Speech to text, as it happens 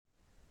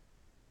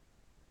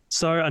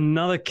So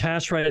another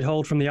cash rate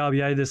hold from the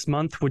RBA this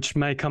month, which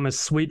may come as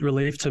sweet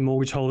relief to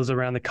mortgage holders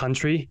around the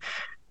country.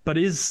 But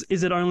is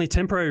it only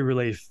temporary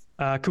relief?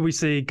 Could we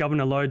see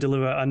Governor Lowe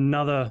deliver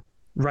another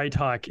rate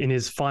hike in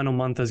his final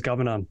month as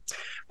governor?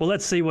 Well,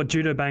 let's see what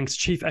Judo Bank's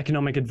Chief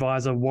Economic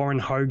Advisor, Warren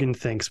Hogan,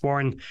 thinks.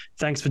 Warren,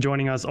 thanks for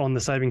joining us on the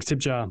Savings Tip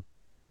Jar.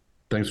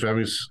 Thanks for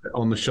having us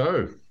on the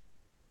show.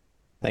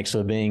 Thanks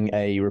for being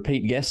a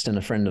repeat guest and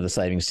a friend of the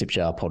Savings Tip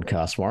Jar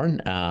podcast,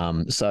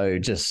 Warren. So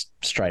just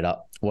straight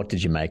up, what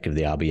did you make of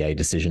the RBA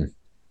decision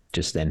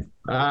just then?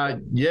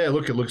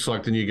 Look, it looks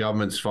like the new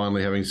government's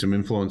finally having some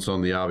influence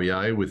on the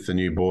RBA with the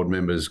new board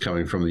members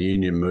coming from the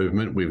union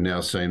movement. We've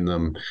now seen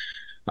them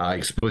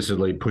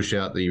explicitly push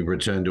out the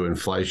return to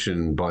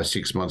inflation by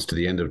 6 months to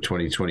the end of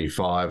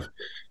 2025.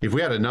 If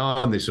we had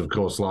known this, of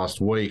course,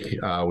 last week,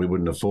 we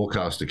wouldn't have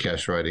forecast a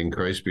cash rate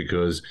increase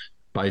because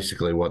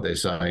basically what they're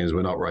saying is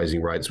we're not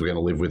raising rates, we're going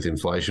to live with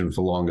inflation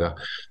for longer.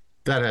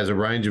 That has a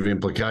range of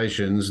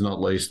implications,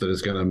 not least that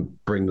it's going to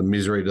bring the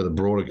misery to the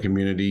broader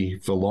community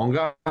for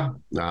longer.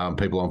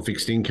 People on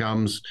fixed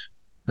incomes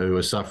who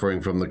are suffering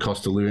from the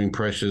cost of living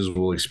pressures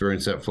will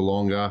experience that for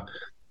longer.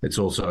 It's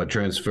also a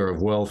transfer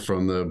of wealth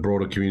from the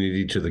broader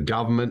community to the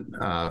government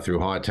through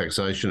higher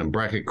taxation and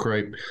bracket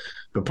creep.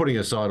 But putting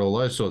aside all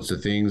those sorts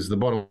of things, the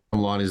bottom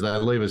line is they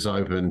leave us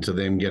open to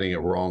them getting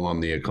it wrong on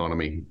the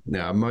economy.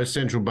 Now, most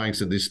central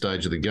banks at this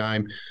stage of the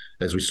game,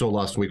 as we saw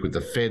last week with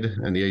the Fed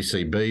and the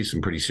ECB, some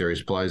pretty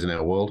serious players in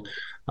our world,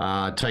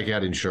 take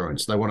out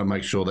insurance. They want to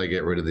make sure they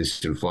get rid of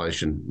this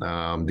inflation. The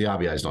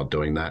RBA is not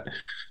doing that.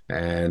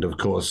 And of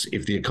course,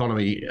 if the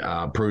economy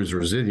proves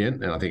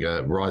resilient, and I think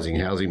a rising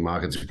housing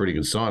market's a pretty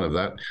good sign of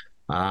that,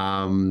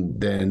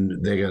 then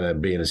they're going to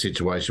be in a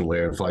situation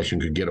where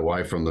inflation could get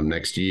away from them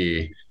next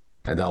year.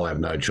 And they'll have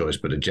no choice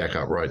but to jack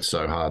up rates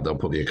so hard they'll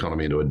put the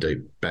economy into a deep,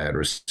 bad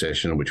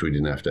recession, which we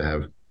didn't have to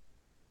have.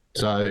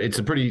 So it's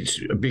a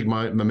big,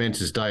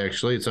 momentous day,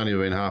 actually. It's only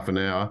been half an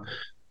hour.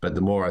 But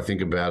the more I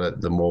think about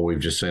it, the more we've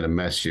just seen a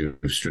massive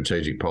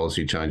strategic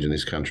policy change in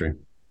this country.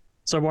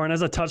 So, Warren,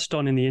 as I touched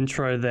on in the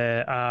intro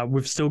there,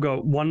 we've still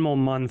got one more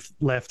month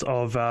left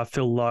of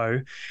Phil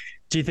Lowe.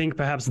 Do you think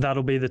perhaps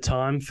that'll be the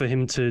time for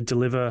him to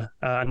deliver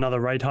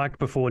another rate hike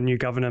before new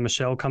Governor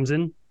Michelle comes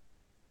in?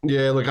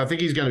 Yeah, look, I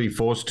think he's going to be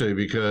forced to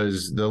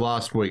because the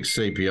last week's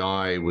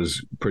CPI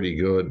was pretty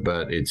good,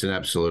 but it's an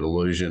absolute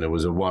illusion. It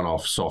was a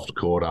one-off soft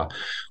quarter.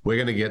 We're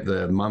going to get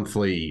the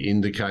monthly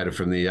indicator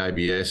from the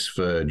ABS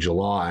for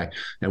July,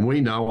 and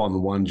we know on the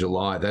 1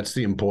 July, that's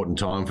the important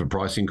time for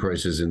price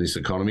increases in this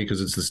economy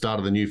because it's the start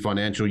of the new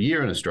financial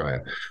year in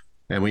Australia.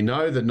 And we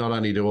know that not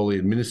only do all the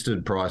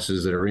administered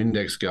prices that are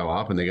indexed go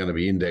up, and they're going to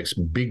be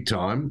indexed big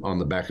time on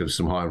the back of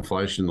some high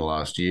inflation in the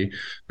last year,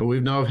 but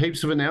we know of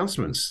heaps of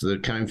announcements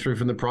that came through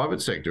from the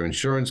private sector,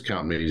 insurance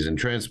companies and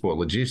transport,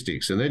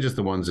 logistics, and they're just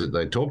the ones that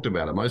they talked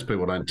about it. Most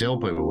people don't tell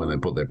people when they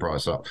put their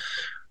price up.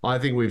 I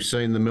think we've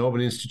seen the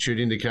Melbourne Institute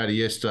indicator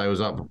yesterday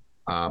was up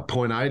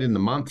 0.8 in the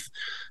month.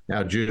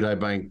 Our Judo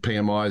Bank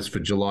PMIs for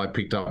July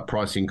picked up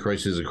price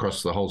increases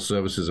across the whole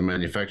services and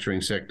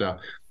manufacturing sector.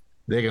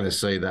 They're going to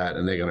see that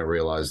and they're going to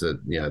realise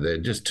that, they're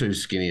just too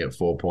skinny at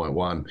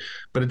 4.1.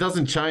 But it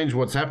doesn't change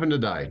what's happened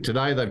today.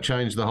 Today, they've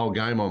changed the whole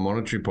game on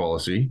monetary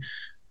policy,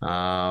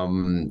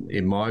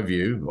 in my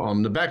view,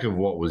 on the back of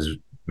what was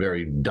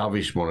very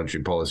dovish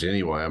monetary policy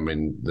anyway. I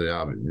mean,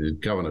 the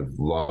Governor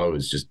Lowe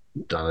has just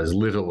done as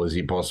little as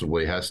he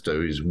possibly has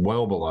to. He's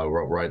well below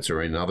what rates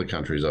are in other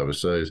countries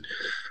overseas.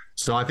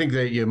 So I think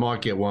that you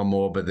might get one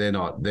more, but they're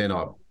not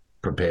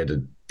prepared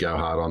to go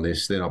hard on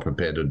this. They're not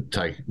prepared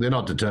to they're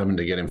not determined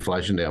to get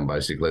inflation down,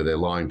 basically. They're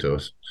lying to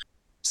us.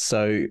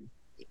 So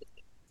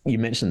you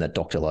mentioned that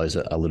Dr. Lowe's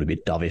a little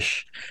bit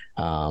dovish.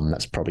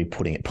 That's probably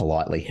putting it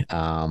politely.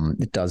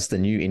 Does the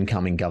new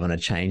incoming governor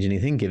change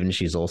anything, given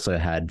she's also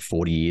had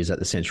 40 years at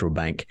the central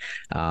bank?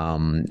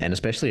 And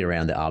especially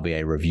around the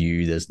RBA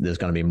review, there's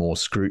going to be more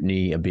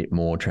scrutiny, a bit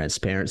more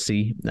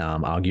transparency,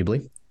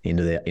 arguably,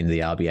 into the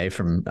RBA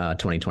from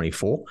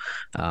 2024.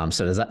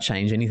 So does that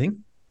change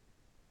anything?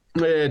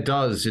 Yeah, it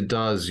does. It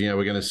does.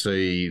 We're going to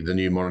see the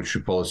new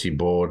Monetary Policy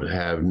Board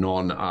have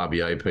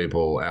non-RBA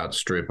people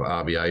outstrip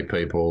RBA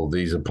people.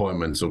 These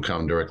appointments will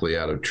come directly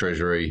out of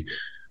Treasury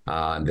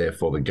and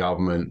therefore the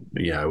government.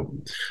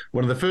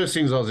 One of the first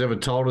things I was ever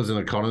told as an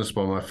economist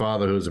by my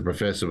father, who was a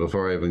professor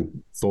before I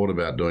even thought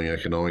about doing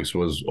economics,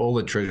 was all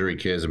the Treasury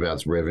cares about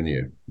is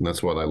revenue. And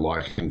that's why they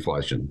like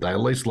inflation. They at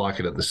least like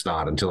it at the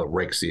start until it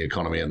wrecks the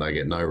economy and they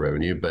get no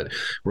revenue. But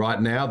right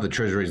now, the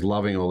Treasury is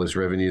loving all this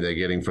revenue they're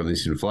getting from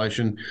this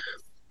inflation.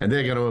 And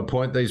they're going to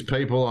appoint these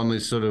people on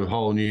this sort of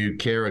whole new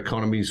care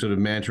economy sort of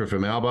mantra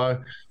from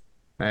Albo.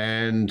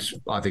 And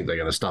I think they're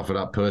going to stuff it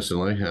up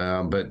personally.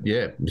 But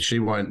yeah, she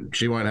won't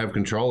have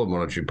control of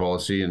monetary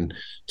policy. And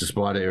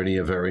despite any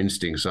of her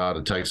instincts are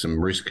to take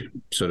some risk,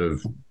 sort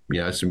of,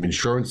 some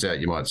insurance out,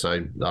 you might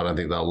say, I don't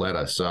think they'll let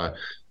her. So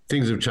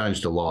things have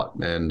changed a lot.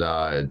 And,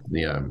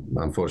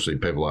 unfortunately,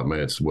 people like me,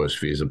 it's the worst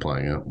fears are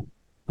playing out.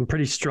 Some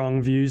pretty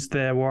strong views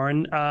there,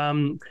 Warren.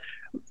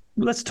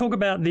 Let's talk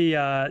about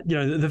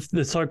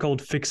the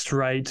so-called fixed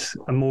rate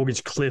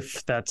mortgage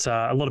cliff that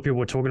a lot of people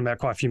were talking about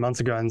quite a few months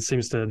ago, and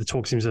the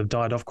talk seems to have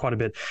died off quite a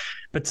bit.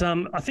 But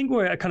I think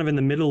we're kind of in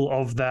the middle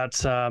of that,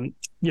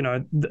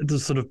 the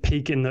sort of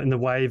peak in the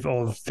wave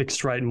of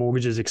fixed rate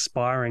mortgages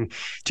expiring.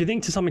 Do you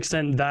think to some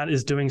extent that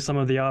is doing some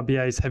of the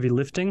RBA's heavy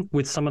lifting,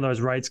 with some of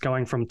those rates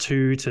going from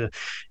 2 to,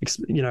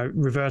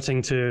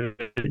 reverting to,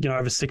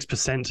 over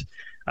 6%,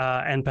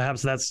 and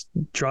perhaps that's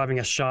driving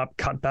a sharp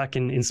cutback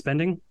in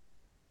spending?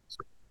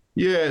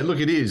 Yeah, look,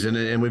 it is.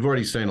 And we've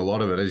already seen a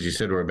lot of it. As you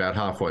said, we're about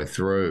halfway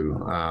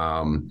through.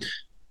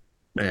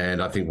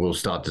 And I think we'll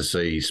start to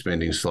see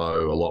spending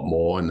slow a lot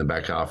more in the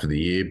back half of the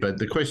year. But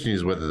the question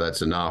is whether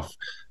that's enough.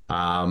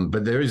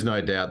 But there is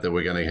no doubt that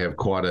we're going to have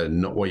quite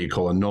what you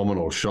call a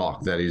nominal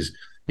shock. That is,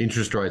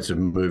 interest rates have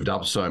moved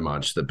up so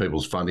much that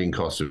people's funding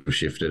costs have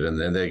shifted, and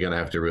then they're going to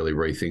have to really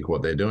rethink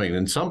what they're doing.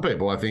 And some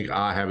people, I think,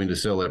 are having to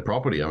sell their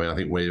property. I mean, I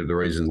think the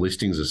reason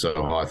listings are so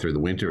high through the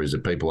winter is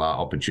that people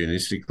are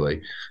opportunistically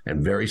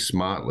and very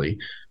smartly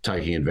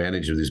taking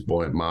advantage of this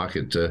buoyant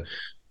market to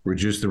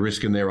reduce the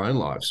risk in their own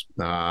lives.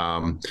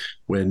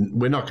 We're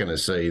not going to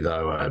see,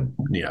 though, a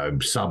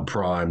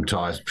subprime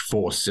type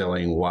forced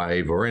selling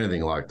wave or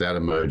anything like that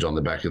emerge on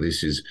the back of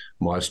this, is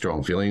my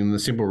strong feeling. And the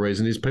simple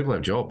reason is people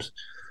have jobs.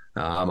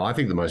 I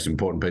think the most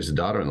important piece of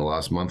data in the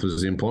last month was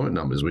the employment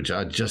numbers, which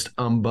are just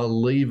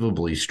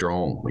unbelievably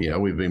strong.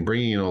 We've been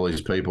bringing in all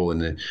these people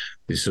in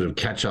this sort of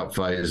catch-up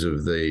phase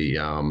of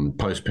the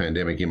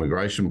post-pandemic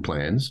immigration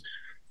plans,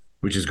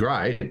 which is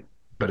great,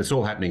 but it's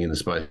all happening in the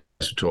space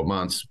of 12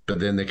 months. But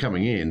then they're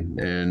coming in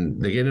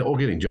and they're all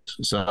getting jobs.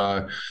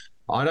 So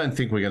I don't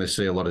think we're going to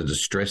see a lot of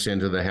distress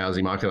enter the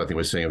housing market. I think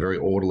we're seeing a very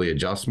orderly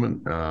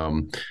adjustment,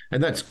 and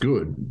that's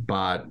good.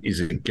 But is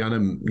it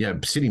going to,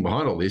 sitting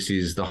behind all this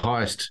is the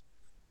highest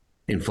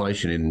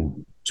inflation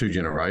in 2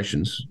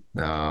 generations,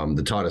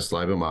 the tightest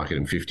labour market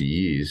in 50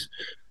 years.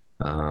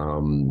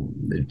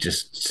 It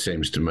just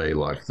seems to me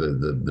like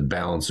the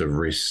balance of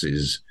risks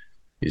is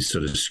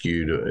sort of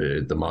skewed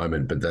at the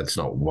moment, but that's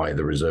not the way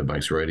the Reserve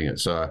Bank's reading it.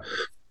 So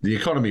the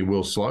economy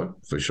will slow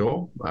for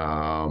sure,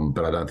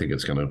 but I don't think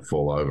it's going to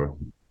fall over.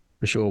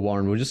 For sure,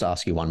 Warren. We'll just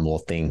ask you one more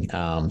thing.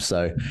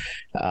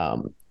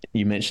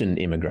 You mentioned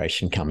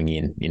immigration coming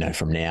in,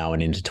 from now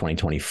and into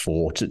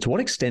 2024. To what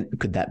extent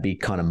could that be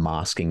kind of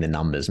masking the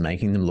numbers,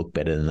 making them look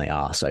better than they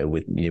are? So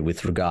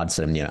with regards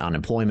to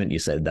unemployment, you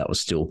said that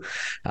was still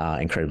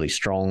incredibly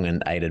strong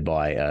and aided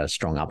by a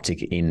strong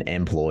uptick in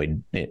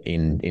employed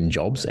in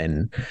jobs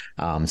and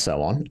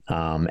so on.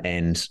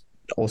 And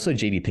also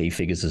GDP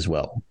figures as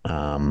well.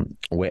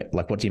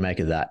 What do you make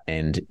of that?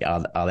 And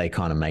are they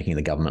kind of making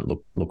the government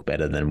look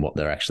better than what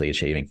they're actually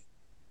achieving?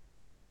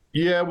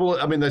 Yeah, well,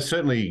 I mean, they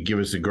certainly give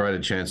us a greater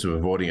chance of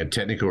avoiding a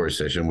technical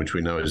recession, which we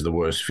know is the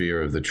worst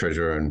fear of the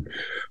Treasurer and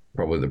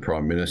probably the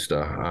Prime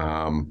Minister.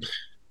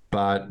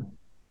 But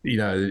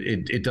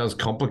it does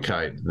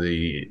complicate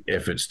the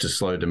efforts to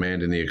slow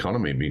demand in the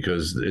economy,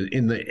 because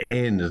in the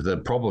end, the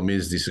problem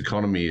is this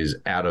economy is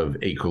out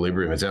of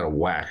equilibrium. It's out of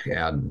whack.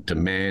 Our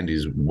demand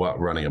is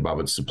running above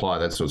its supply.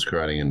 That's what's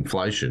creating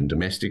inflation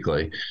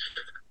domestically.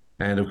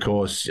 And of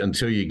course,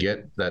 until you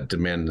get that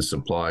demand and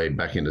supply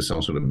back into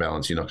some sort of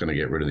balance, you're not going to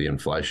get rid of the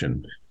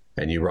inflation.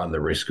 And you run the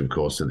risk, of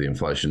course, that the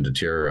inflation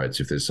deteriorates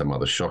if there's some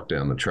other shock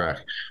down the track.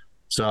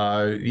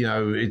 So,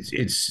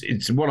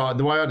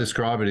 the way I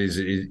describe it is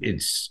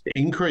it's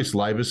increased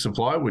labour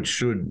supply, which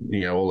should,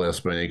 all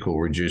else being equal,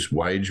 reduce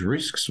wage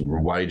risks.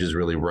 Wages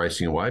really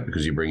racing away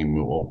because you're bringing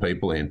more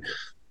people in.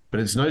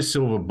 But it's no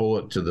silver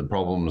bullet to the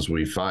problems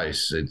we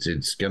face.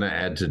 It's going to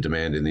add to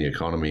demand in the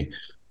economy.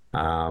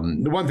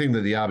 The one thing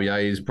that the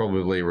RBA is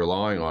probably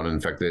relying on,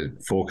 in fact, the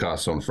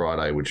forecasts on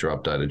Friday, which are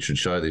updated, should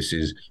show this,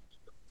 is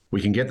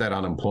we can get that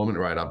unemployment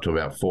rate up to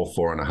about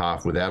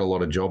 4.5 without a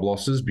lot of job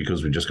losses,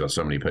 because we've just got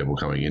so many people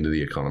coming into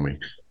the economy.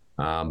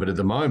 But at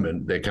the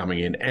moment, they're coming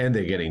in and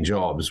they're getting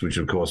jobs, which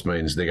of course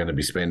means they're going to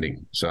be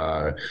spending.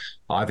 So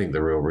I think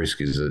the real risk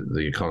is that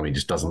the economy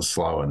just doesn't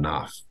slow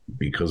enough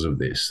because of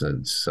this.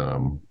 It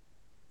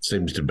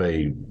seems to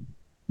be,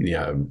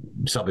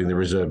 something the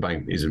Reserve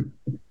Bank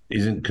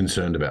isn't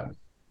concerned about.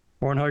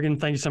 Warren Hogan,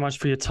 thank you so much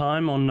for your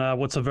time on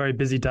what's a very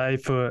busy day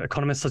for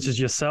economists such as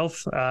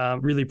yourself.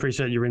 Really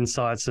appreciate your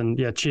insights, and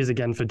cheers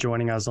again for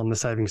joining us on the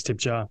Savings Tip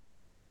Jar.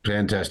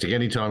 Fantastic.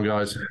 Anytime,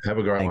 guys. Have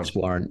a great one. Thanks,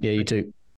 Warren. Yeah, you too.